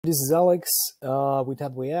This is Alex with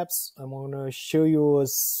Headway Apps. I'm going to show you a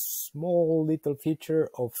small little feature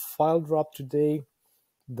of FileDrop today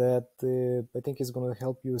that I think is going to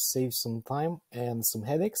help you save some time and some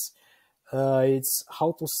headaches. It's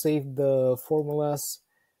how to save the formulas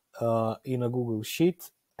in a Google Sheet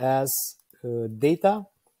as data.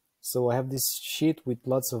 So I have this sheet with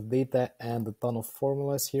lots of data and a ton of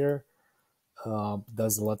formulas here.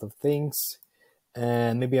 Does a lot of things.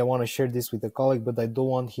 And maybe I want to share this with a colleague, but I don't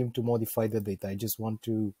want him to modify the data. I just want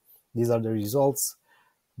to, these are the results.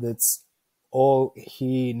 That's all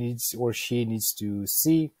he needs or she needs to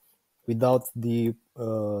see without the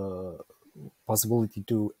possibility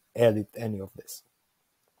to edit any of this.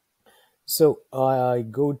 So I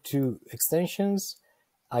go to extensions,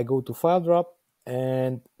 I go to FileDrop,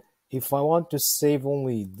 and if I want to save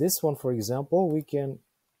only this one, for example, we can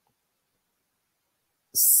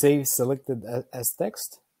save selected as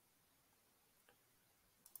text.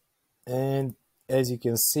 And as you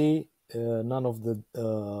can see, none of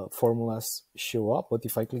the formulas show up. But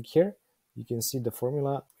if I click here, you can see the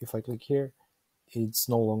formula. If I click here, it's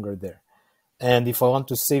no longer there. And if I want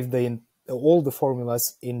to save all the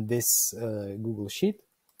formulas in this Google Sheet,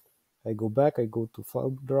 I go back, I go to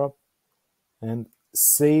FileDrop, and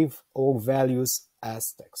save all values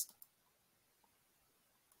as text.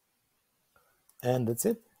 And that's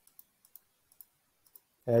it.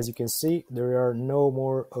 As you can see, there are no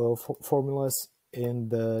more formulas in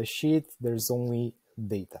the sheet. There's only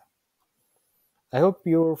data. I hope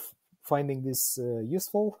you're finding this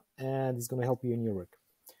useful and it's going to help you in your work.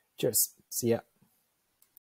 Cheers. See ya.